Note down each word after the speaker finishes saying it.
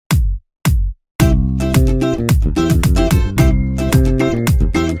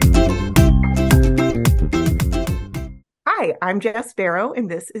I'm Jess Barrow, and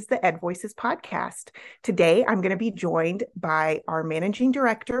this is the Ed Voices podcast. Today, I'm going to be joined by our Managing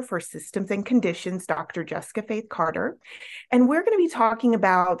Director for Systems and Conditions, Dr. Jessica Faith Carter. And we're going to be talking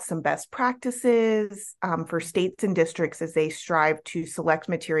about some best practices for states and districts as they strive to select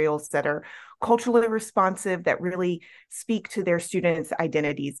materials that are culturally responsive, that really speak to their students'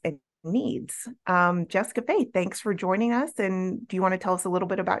 identities and needs. Jessica Faith, thanks for joining us. And do you want to tell us a little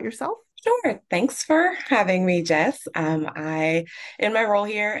bit about yourself? Sure. Thanks for having me, Jess. In my role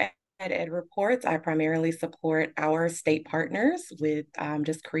here at Ed Reports, I primarily support our state partners with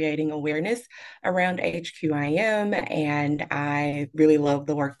just creating awareness around HQIM, and I really love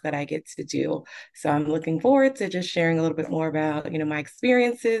the work that I get to do. So I'm looking forward to just sharing a little bit more about, my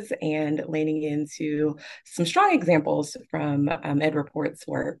experiences and leaning into some strong examples from Ed Reports'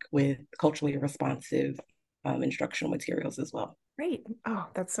 work with culturally responsive instructional materials as well. Great. Oh,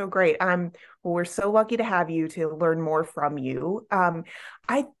 that's so great. Well, we're so lucky to have you to learn more from you.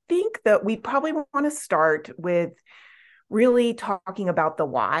 I think that we probably want to start with really talking about the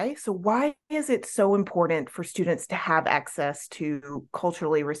why. So why is it so important for students to have access to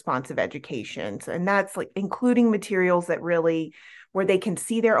culturally responsive education? And that's like including materials that really where they can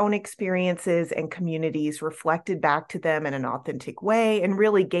see their own experiences and communities reflected back to them in an authentic way and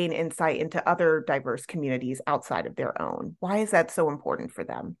really gain insight into other diverse communities outside of their own. Why is that so important for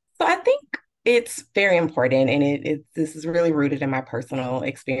them? So I think it's very important, and this is really rooted in my personal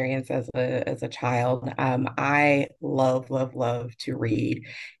experience as a child. I love to read,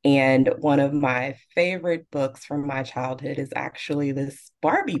 and one of my favorite books from my childhood is actually this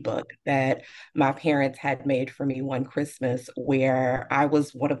Barbie book that my parents had made for me one Christmas, where I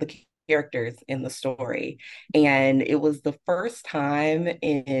was one of the characters in the story. And it was the first time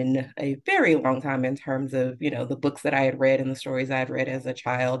in a very long time in terms of, the books that I had read and the stories I had read as a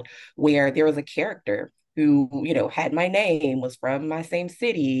child, where there was a character who, had my name, was from my same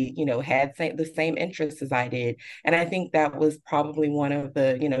city, had the same interests as I did. And I think that was probably one of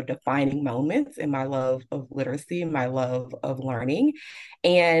the, defining moments in my love of literacy, my love of learning.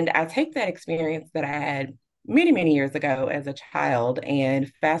 And I take that experience that I had many years ago as a child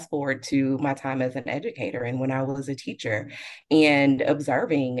and fast forward to my time as an educator and when I was a teacher, and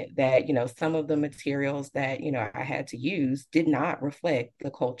observing that some of the materials that I had to use did not reflect the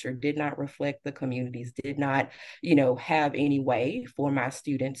culture, did not reflect the communities, did not have any way for my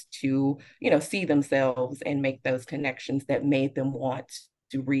students to see themselves and make those connections that made them want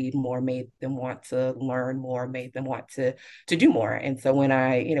to read more, made them want to learn more, made them want to do more. And so when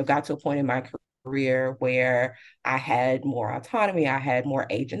I got to a point in my career where I had more autonomy, I had more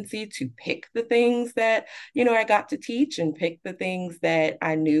agency to pick the things that, I got to teach and pick the things that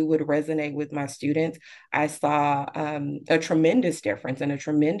I knew would resonate with my students. I saw a tremendous difference and a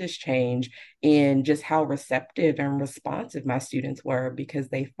tremendous change in just how receptive and responsive my students were, because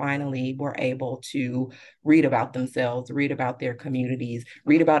they finally were able to read about themselves, read about their communities,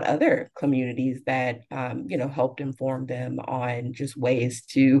 read about other communities that, helped inform them on just ways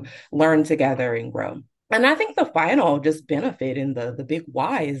to learn together and grow. And I think the final just benefit and the big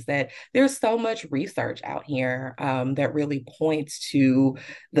why is that there's so much research out here that really points to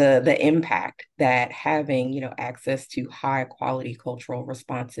the impact that having access to high quality cultural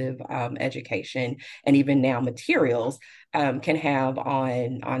responsive education and even now materials can have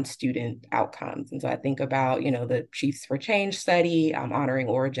on student outcomes. And so I think about the Chiefs for Change study, honoring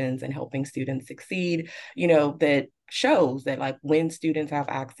origins and helping students succeed. That shows that like when students have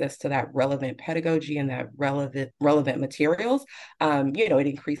access to that relevant pedagogy and that relevant materials, it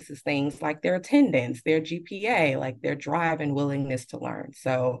increases things like their attendance, their GPA, like their drive and willingness to learn.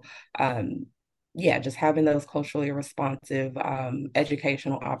 So yeah, just having those culturally responsive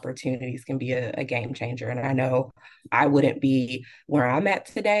educational opportunities can be a game changer. And I know I wouldn't be where I'm at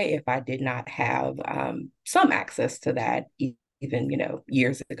today if I did not have some access to that, even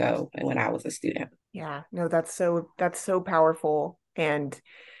years ago when I was a student. Yeah, no, that's so powerful. And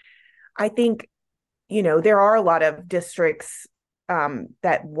I think, there are a lot of districts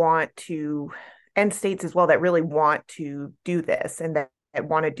that want to, and states as well, that really want to do this and that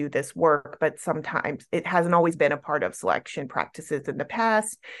want to do this work, but sometimes it hasn't always been a part of selection practices in the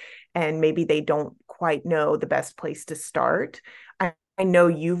past, and maybe they don't quite know the best place to start. I know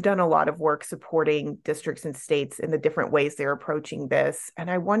you've done a lot of work supporting districts and states in the different ways they're approaching this, and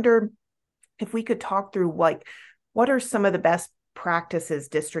I wonder if we could talk through like what are some of the best practices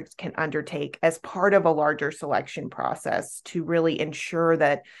districts can undertake as part of a larger selection process to really ensure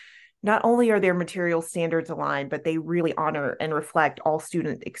that not only are their material standards aligned, but they really honor and reflect all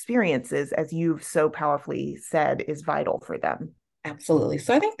student experiences, as you've so powerfully said, is vital for them. Absolutely.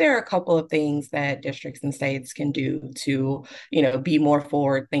 So I think there are a couple of things that districts and states can do to, be more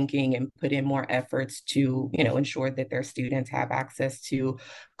forward thinking and put in more efforts to, ensure that their students have access to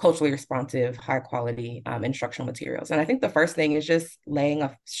culturally responsive, high quality instructional materials. And I think the first thing is just laying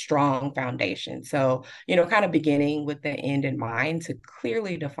a strong foundation. So, kind of beginning with the end in mind to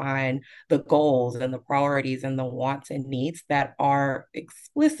clearly define the goals and the priorities and the wants and needs that are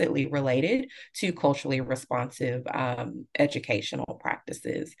explicitly related to culturally responsive educational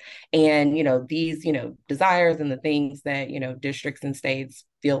practices. And, these, desires and the things that, districts and states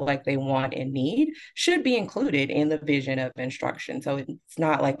feel like they want and need should be included in the vision of instruction. So it's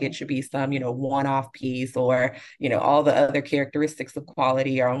not like it should be some, one-off piece or, all the other characteristics of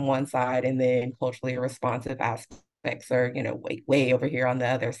quality are on one side and then culturally responsive aspects are, way over here on the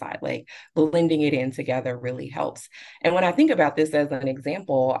other side. Like blending it in together really helps. And when I think about this as an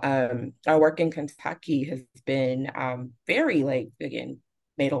example, our work in Kentucky has been very, like, again,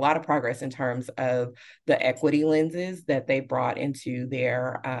 made a lot of progress in terms of the equity lenses that they brought into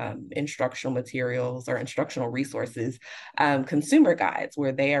their instructional materials or instructional resources, consumer guides,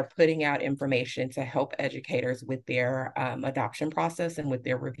 where they are putting out information to help educators with their adoption process and with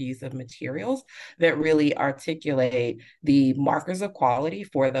their reviews of materials that really articulate the markers of quality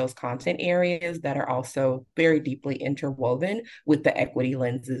for those content areas that are also very deeply interwoven with the equity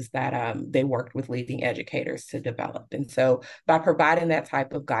lenses that they worked with leading educators to develop. And so by providing that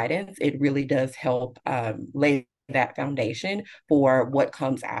type of guidance, it really does help lay that foundation for what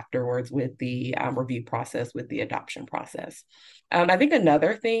comes afterwards with the review process, with the adoption process. I think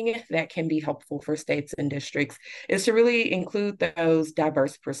another thing that can be helpful for states and districts is to really include those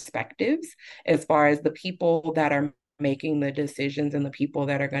diverse perspectives as far as the people that are making the decisions and the people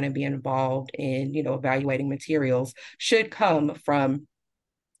that are going to be involved in, evaluating materials should come from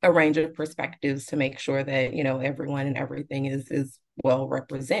a range of perspectives to make sure that everyone and everything is well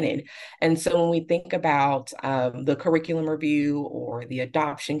represented. And so when we think about the curriculum review or the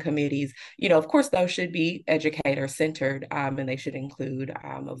adoption committees, of course those should be educator centered, and they should include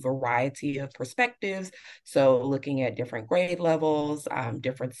a variety of perspectives. So looking at different grade levels,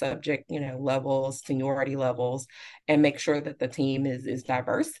 different subject levels, seniority levels, and make sure that the team is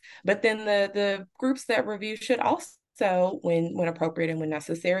diverse. But then the groups that review should also, so when appropriate and when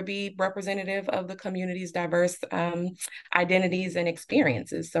necessary, be representative of the community's diverse identities and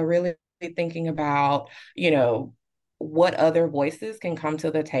experiences. So really thinking about, what other voices can come to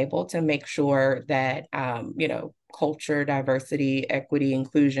the table to make sure that, culture, diversity, equity,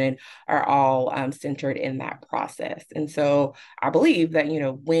 inclusion are all centered in that process. And so I believe that,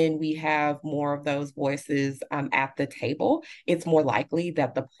 when we have more of those voices at the table, it's more likely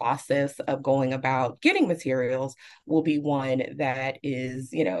that the process of going about getting materials will be one that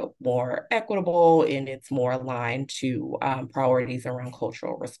is, more equitable and it's more aligned to priorities around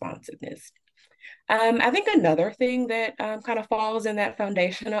cultural responsiveness. I think another thing that kind of falls in that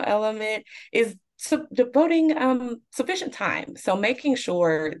foundational element is devoting sufficient time. So making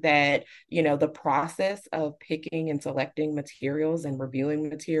sure that, the process of picking and selecting materials and reviewing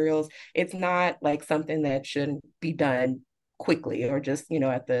materials, it's not like something that shouldn't be done quickly or just,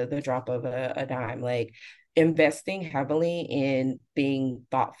 at the drop of a dime. Like investing heavily in being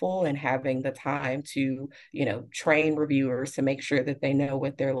thoughtful and having the time to, train reviewers to make sure that they know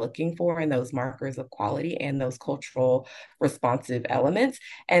what they're looking for and those markers of quality and those cultural responsive elements.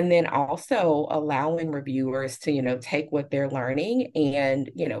 And then also allowing reviewers to, take what they're learning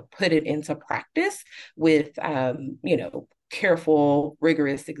and, put it into practice with, careful,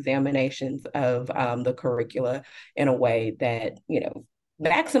 rigorous examinations of the curricula in a way that,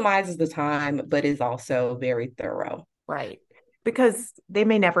 maximizes the time, but is also very thorough. Right. Because they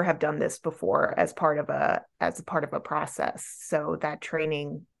may never have done this before as a part of a process. So that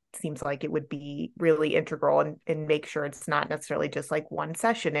training seems like it would be really integral and make sure it's not necessarily just like one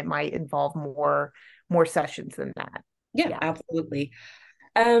session. It might involve more sessions than that. Yeah, Yeah. absolutely.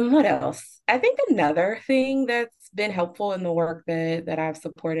 What else? I think another thing that's been helpful in the work that I've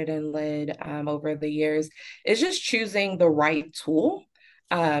supported and led over the years is just choosing the right tool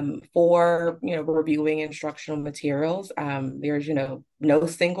for reviewing instructional materials. There's no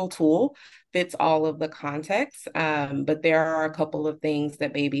single tool fits all of the context, but there are a couple of things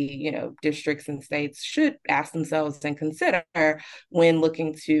that maybe districts and states should ask themselves and consider when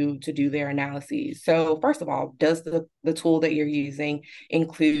looking to do their analyses. So first of all, does the tool that you're using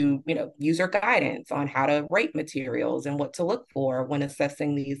include user guidance on how to rate materials and what to look for when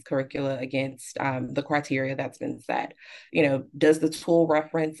assessing these curricula against the criteria that's been set? Does the tool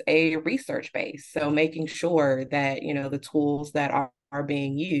reference a research base? So making sure that the tools that are are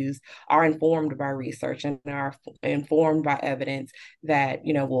being used are informed by research and are informed by evidence that,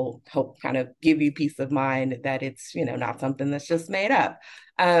 will help kind of give you peace of mind that it's, not something that's just made up.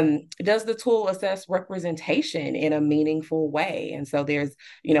 Does the tool assess representation in a meaningful way? And so there's,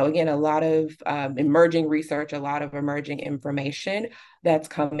 again, a lot of emerging research, a lot of emerging information that's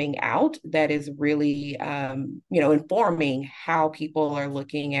coming out that is really, informing how people are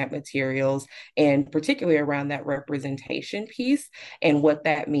looking at materials, and particularly around that representation piece and what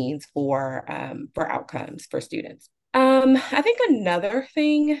that means for outcomes for students. I think another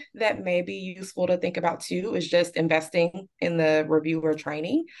thing that may be useful to think about too is just investing in the reviewer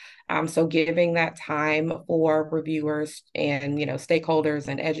training. So giving that time for reviewers and, stakeholders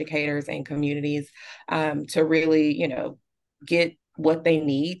and educators and communities to really, get what they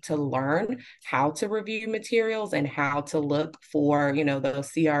need to learn how to review materials and how to look for,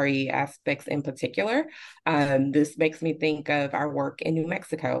 those CRE aspects in particular. This makes me think of our work in New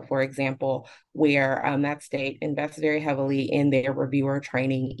Mexico, for example, where that state invests very heavily in their reviewer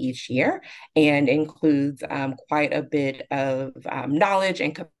training each year and includes quite a bit of knowledge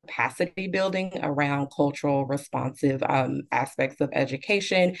and capacity building around cultural responsive aspects of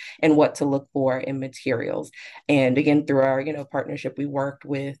education and what to look for in materials. And again, through our partnership, we worked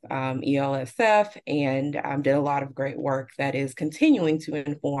with ELSF and did a lot of great work that is continuing to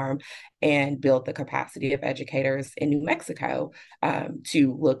inform and build the capacity of educators in New Mexico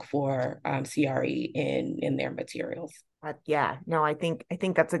to look for CRE in their materials. Yeah, no, I think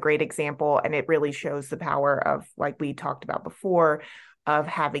that's a great example, and it really shows the power of, like we talked about before, of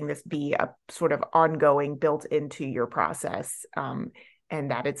having this be a sort of ongoing, built into your process,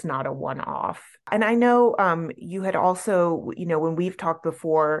 and that it's not a one-off. And I know you had also, when we've talked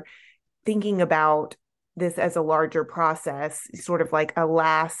before, thinking about this as a larger process, sort of like a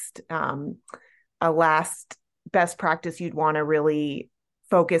last best practice you'd want to really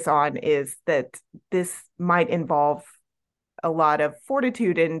focus on is that this might involve a lot of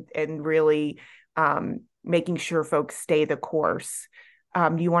fortitude and really making sure folks stay the course.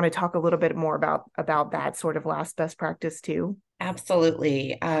 Do you want to talk a little bit more about that sort of last best practice too?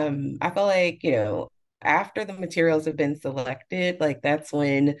 Absolutely. I feel like, after the materials have been selected, like that's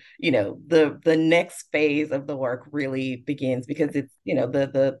when, the next phase of the work really begins, because it's,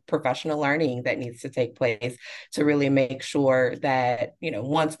 the professional learning that needs to take place to really make sure that,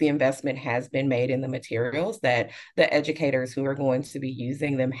 once the investment has been made in the materials, that the educators who are going to be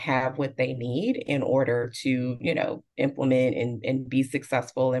using them have what they need in order to, implement and be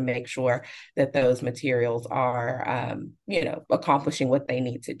successful and make sure that those materials are, accomplishing what they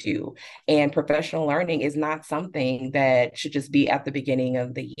need to do. And professional learning is not something that should just be at the beginning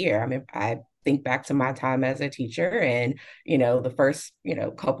of the year. I mean, I think back to my time as a teacher and, the first,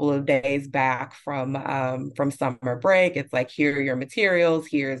 couple of days back from summer break, it's like, here are your materials,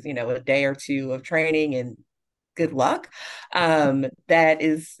 here's, a day or two of training, and good luck. That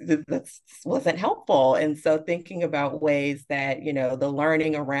wasn't helpful. And so thinking about ways that, the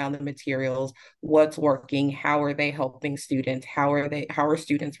learning around the materials, what's working, how are they helping students, how are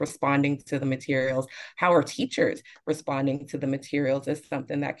students responding to the materials, how are teachers responding to the materials, is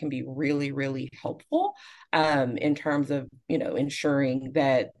something that can be really, really helpful in terms of, ensuring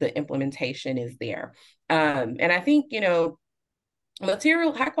that the implementation is there. And I think,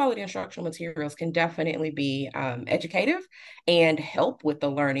 high quality instructional materials can definitely be educative and help with the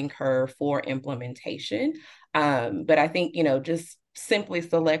learning curve for implementation. But I think, just simply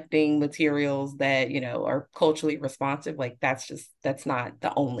selecting materials that, are culturally responsive, like that's not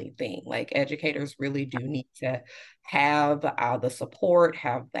the only thing. Like educators really do need to have the support,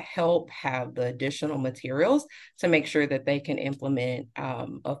 have the help, have the additional materials to make sure that they can implement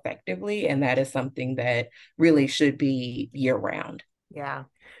effectively. And that is something that really should be year round. Yeah.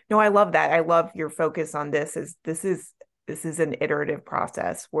 No, I love that. I love your focus on this is an iterative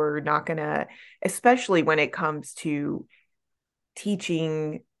process. We're not gonna, especially when it comes to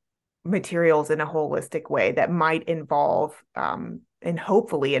teaching materials in a holistic way that might involve and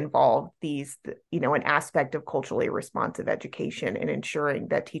hopefully involve these, an aspect of culturally responsive education and ensuring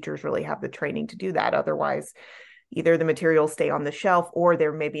that teachers really have the training to do that. Otherwise, either the materials stay on the shelf or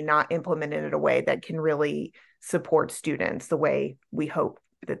they're maybe not implemented in a way that can really support students the way we hope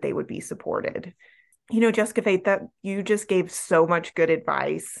that they would be supported. Jessica Faith, that you just gave so much good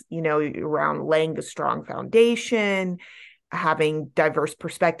advice, around laying the strong foundation, having diverse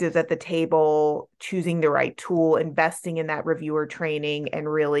perspectives at the table, choosing the right tool, investing in that reviewer training,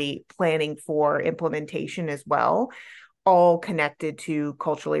 and really planning for implementation as well, all connected to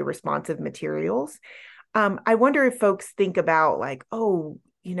culturally responsive materials. I wonder if folks think about like, oh,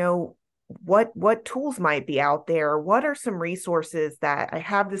 what tools might be out there, what are some resources that I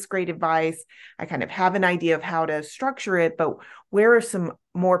have this great advice, I kind of have an idea of how to structure it, but where are some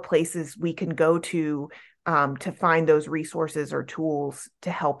more places we can go to find those resources or tools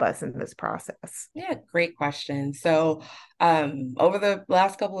to help us in this process? Yeah, great question. So, over the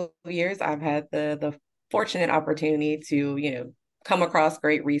last couple of years, I've had the fortunate opportunity to, come across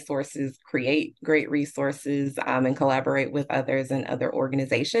great resources, create great resources, and collaborate with others and other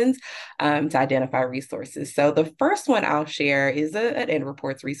organizations to identify resources. So, the first one I'll share is an Ed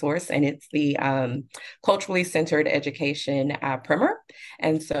Reports resource, and it's the Culturally Centered Education Primer.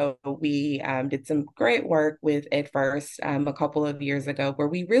 And so we did some great work with Ed First a couple of years ago, where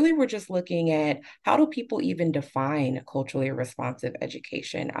we really were just looking at how do people even define culturally responsive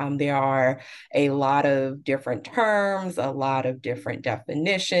education. There are a lot of different terms, a lot of different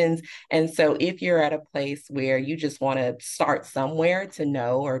definitions. And so if you're at a place where you just want to start somewhere to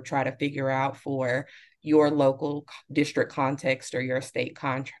know or try to figure out for your local district context or your state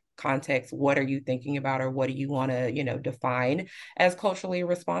context, what are you thinking about or what do you want to, define as culturally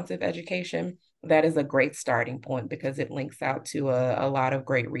responsive education? That is a great starting point because it links out to a lot of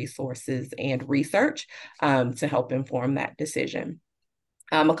great resources and research to help inform that decision.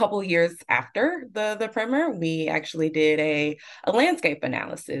 A couple of years after the primer, we actually did a landscape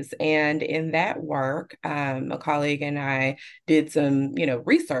analysis. And in that work, a colleague and I did some,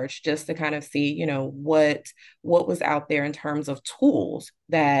 research just to kind of see, what was out there in terms of tools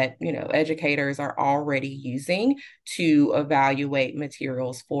that, educators are already using to evaluate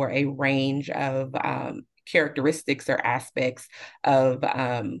materials for a range of characteristics or aspects of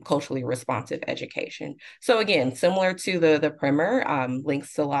culturally responsive education. So again, similar to the primer,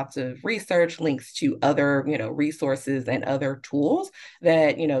 links to lots of research, links to other, resources and other tools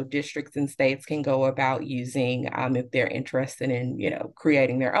that, districts and states can go about using if they're interested in,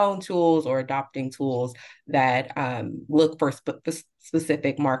 creating their own tools or adopting tools that look for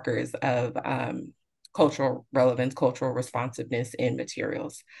specific markers of cultural relevance, cultural responsiveness in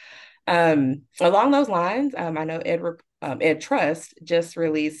materials. Along those lines, I know Ed Trust just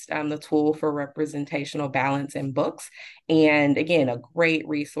released the tool for representational balance in books. And again, a great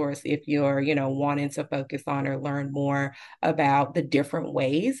resource if you're, wanting to focus on or learn more about the different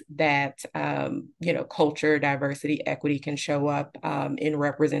ways that, culture, diversity, equity can show up in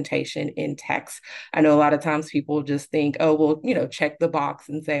representation in text. I know a lot of times people just think, oh, well, check the box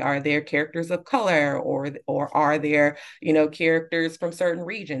and say, are there characters of color or are there, characters from certain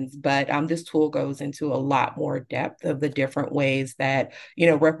regions? But this tool goes into a lot more depth of the different ways that,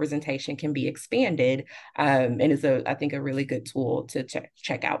 representation can be expanded and is, I think, a really good tool to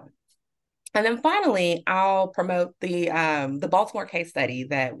check out. And then finally, I'll promote the Baltimore case study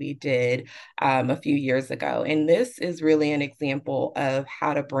that we did a few years ago. And this is really an example of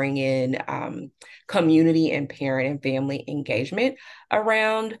how to bring in community and parent and family engagement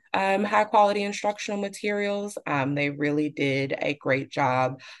around high quality instructional materials. They really did a great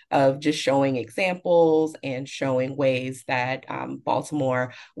job of just showing examples and showing ways that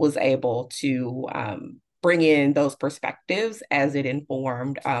Baltimore was able to bring in those perspectives as it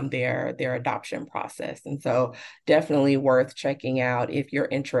informed their adoption process. And so definitely worth checking out if you're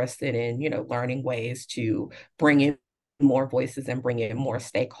interested in, learning ways to bring in more voices and bring in more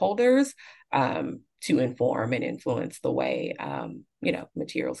stakeholders to inform and influence the way,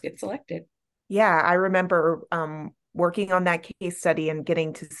 materials get selected. Yeah, I remember working on that case study and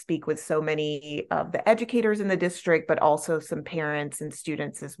getting to speak with so many of the educators in the district, but also some parents and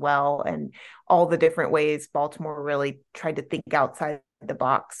students as well, and all the different ways Baltimore really tried to think outside the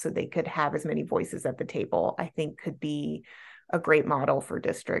box so they could have as many voices at the table, I think could be a great model for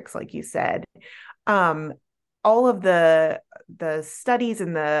districts, like you said. Um, all of the studies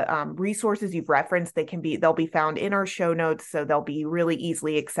and the resources you've referenced, they'll be found in our show notes, so they'll be really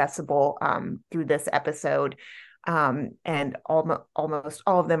easily accessible through this episode. And almost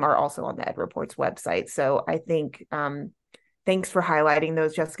all of them are also on the Ed Reports website. So I think thanks for highlighting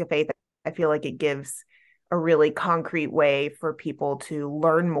those, Jessica Faith. I feel like it gives a really concrete way for people to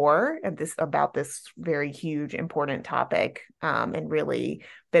learn more about this very huge, important topic, and really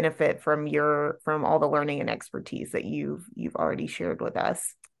benefit from all the learning and expertise that you've already shared with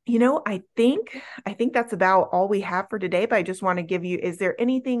us. I think that's about all we have for today, but I just want to is there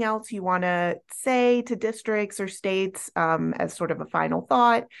anything else you want to say to districts or states as sort of a final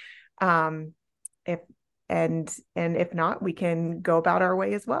thought? Um, if and if not, we can go about our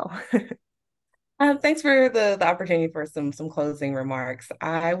way as well. Thanks for the opportunity for some closing remarks.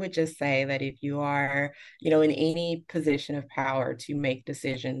 I would just say that if you are, in any position of power to make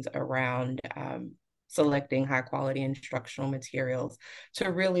decisions around selecting high quality instructional materials to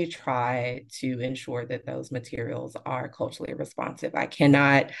really try to ensure that those materials are culturally responsive. I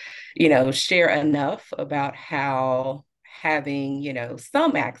cannot, share enough about how having,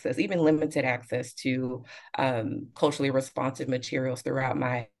 some access, even limited access to culturally responsive materials throughout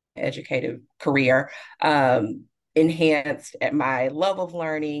my educative career enhanced at my love of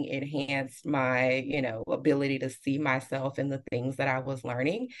learning, enhanced my, ability to see myself in the things that I was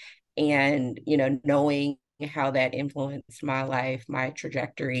learning. And, knowing how that influenced my life, my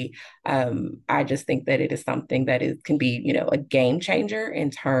trajectory. I just think that it is something that can be, a game changer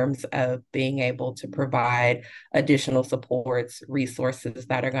in terms of being able to provide additional supports, resources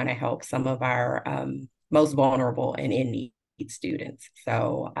that are going to help some of our most vulnerable and in need students.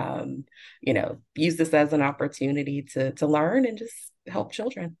 So, use this as an opportunity to learn and just help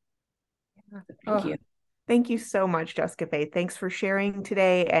children. Thank Oh, you. thank you so much, Jessica Faith. Thanks for sharing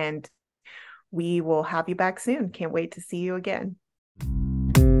today, and we will have you back soon. Can't wait to see you again.